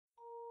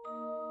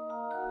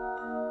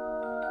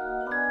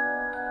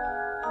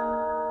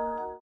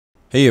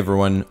Hey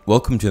everyone,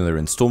 welcome to another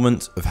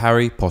installment of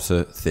Harry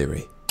Potter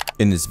Theory.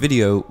 In this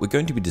video, we're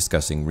going to be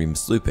discussing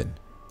Remus Lupin,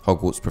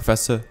 Hogwarts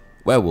professor,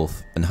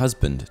 werewolf, and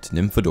husband to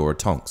Nymphadora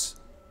Tonks.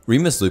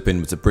 Remus Lupin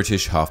was a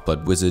British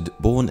half-blood wizard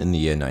born in the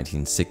year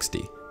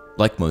 1960.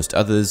 Like most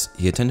others,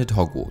 he attended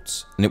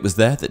Hogwarts, and it was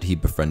there that he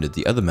befriended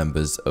the other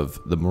members of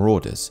the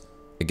Marauders,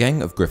 a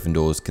gang of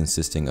Gryffindors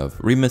consisting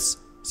of Remus,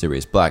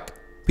 Sirius Black,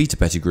 Peter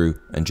Pettigrew,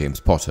 and James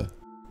Potter.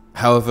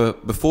 However,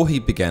 before he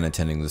began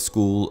attending the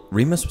school,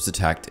 Remus was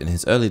attacked in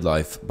his early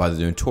life by the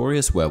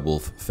notorious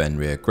werewolf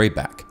Fenrir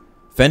Greyback.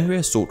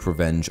 Fenrir sought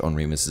revenge on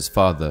Remus's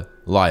father,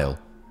 Lyall,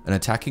 and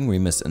attacking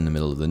Remus in the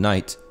middle of the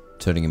night,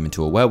 turning him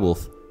into a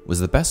werewolf, was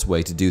the best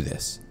way to do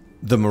this.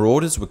 The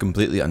Marauders were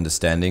completely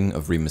understanding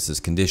of Remus's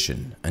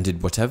condition, and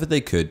did whatever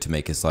they could to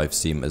make his life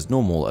seem as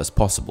normal as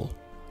possible.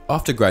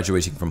 After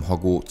graduating from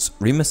Hogwarts,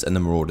 Remus and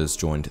the Marauders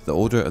joined the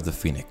Order of the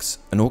Phoenix,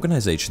 an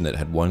organization that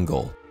had one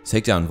goal: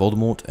 take down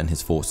Voldemort and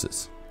his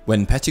forces.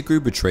 When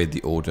Pettigrew betrayed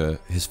the Order,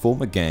 his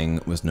former gang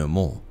was no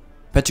more.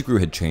 Pettigrew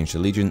had changed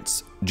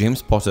allegiance,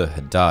 James Potter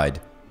had died,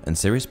 and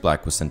Sirius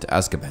Black was sent to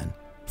Azkaban,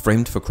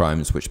 framed for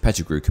crimes which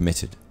Pettigrew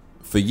committed.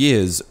 For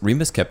years,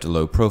 Remus kept a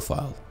low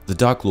profile. The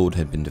Dark Lord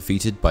had been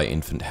defeated by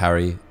infant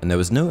Harry, and there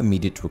was no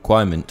immediate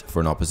requirement for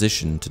an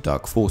opposition to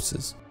dark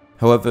forces.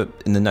 However,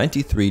 in the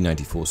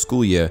 93-94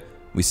 school year,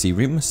 we see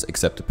Remus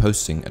accept a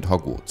posting at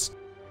Hogwarts,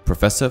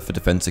 Professor for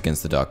Defense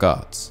Against the Dark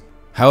Arts.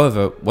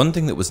 However, one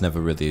thing that was never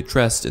really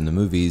addressed in the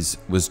movies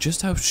was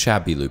just how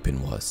shabby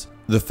Lupin was.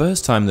 The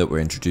first time that we're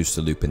introduced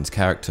to Lupin's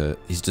character,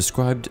 he's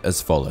described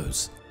as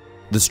follows.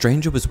 The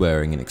stranger was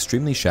wearing an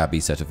extremely shabby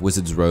set of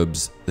wizard's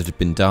robes that had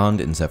been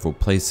darned in several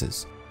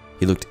places.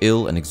 He looked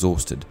ill and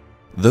exhausted.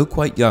 Though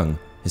quite young,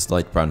 his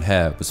light brown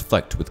hair was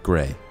flecked with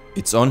grey.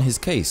 "It's on his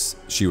case,"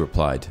 she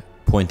replied,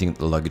 pointing at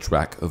the luggage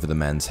rack over the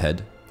man's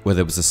head, where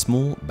there was a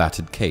small,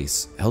 battered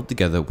case held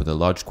together with a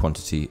large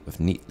quantity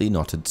of neatly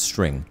knotted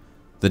string.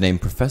 The name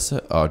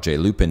Professor R.J.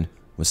 Lupin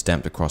was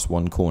stamped across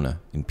one corner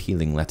in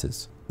peeling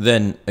letters.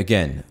 Then,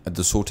 again, at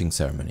the sorting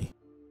ceremony,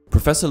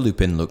 Professor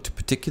Lupin looked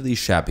particularly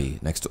shabby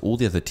next to all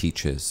the other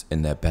teachers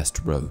in their best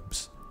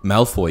robes.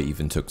 Malfoy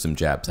even took some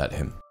jabs at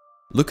him.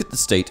 "Look at the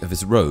state of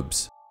his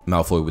robes,"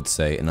 Malfoy would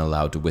say in a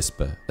loud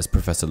whisper as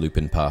Professor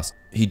Lupin passed.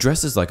 "He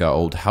dresses like our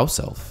old house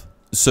elf."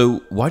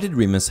 So, why did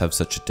Remus have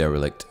such a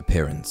derelict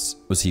appearance?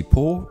 Was he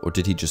poor, or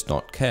did he just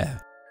not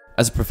care?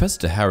 As a professor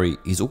to Harry,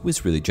 he's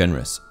always really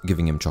generous,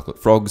 giving him chocolate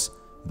frogs,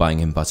 buying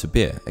him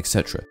butterbeer,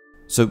 etc.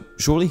 So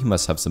surely he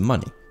must have some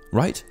money,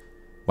 right?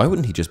 Why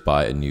wouldn't he just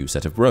buy a new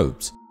set of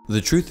robes? The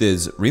truth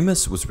is,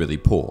 Remus was really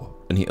poor,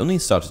 and he only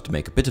started to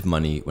make a bit of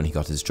money when he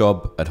got his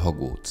job at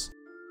Hogwarts.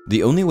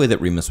 The only way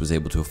that Remus was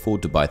able to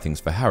afford to buy things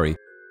for Harry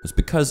was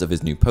because of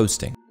his new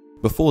posting.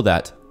 Before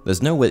that,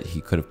 there's no way that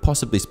he could have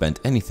possibly spent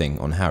anything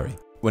on Harry.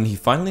 When he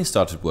finally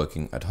started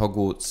working at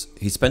Hogwarts,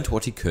 he spent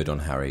what he could on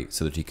Harry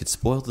so that he could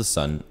spoil the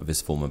son of his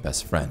former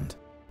best friend.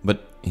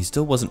 But he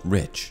still wasn't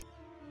rich.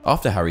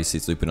 After Harry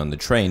sees Lupin on the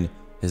train,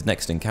 his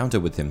next encounter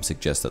with him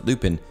suggests that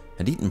Lupin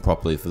had eaten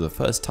properly for the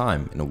first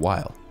time in a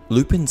while.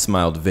 Lupin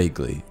smiled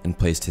vaguely and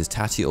placed his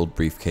tatty old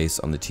briefcase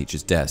on the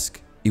teacher's desk.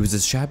 He was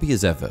as shabby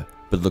as ever,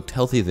 but looked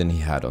healthier than he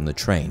had on the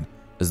train,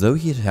 as though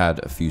he had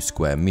had a few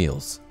square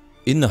meals.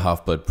 In The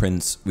Half-Blood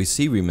Prince, we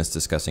see Remus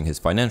discussing his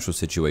financial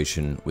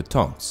situation with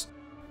Tonks.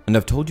 "And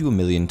I've told you a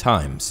million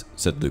times,"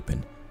 said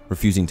Lupin,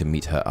 refusing to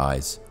meet her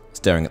eyes,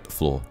 staring at the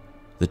floor,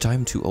 "that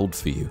I'm too old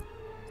for you,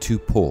 too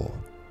poor,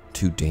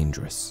 too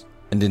dangerous."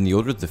 And in the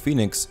Order of the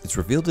Phoenix, it's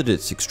revealed that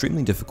it's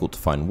extremely difficult to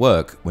find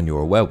work when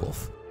you're a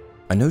werewolf.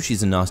 "I know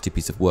she's a nasty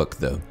piece of work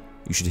though.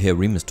 You should hear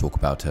Remus talk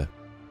about her."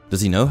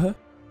 Does he know her?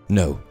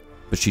 No,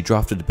 but she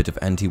drafted a bit of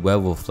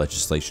anti-werewolf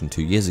legislation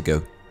 2 years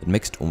ago that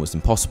makes it almost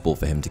impossible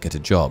for him to get a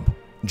job.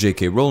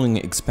 J.K. Rowling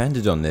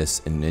expanded on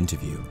this in an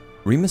interview.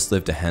 Remus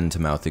lived a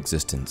hand-to-mouth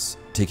existence,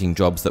 taking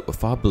jobs that were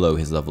far below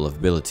his level of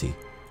ability,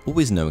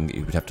 always knowing that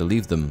he would have to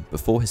leave them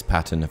before his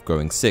pattern of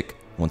growing sick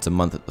once a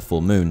month at the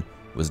full moon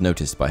was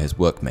noticed by his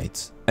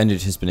workmates. And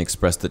it has been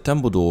expressed that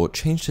Dumbledore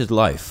changed his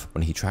life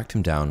when he tracked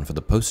him down for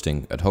the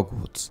posting at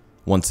Hogwarts.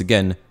 Once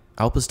again,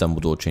 Albus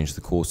Dumbledore changed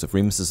the course of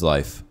Remus's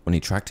life when he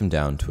tracked him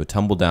down to a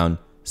tumble-down,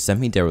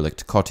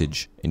 semi-derelict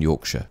cottage in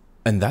Yorkshire.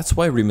 And that's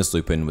why Remus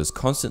Lupin was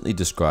constantly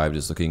described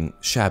as looking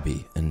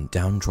shabby and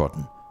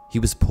downtrodden. He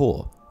was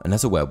poor, and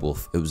as a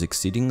werewolf, it was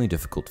exceedingly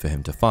difficult for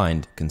him to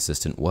find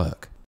consistent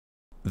work.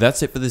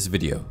 That's it for this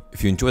video.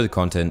 If you enjoy the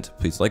content,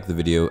 please like the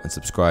video and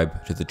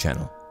subscribe to the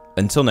channel.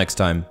 Until next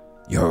time,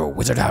 you're a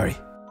wizard, Harry.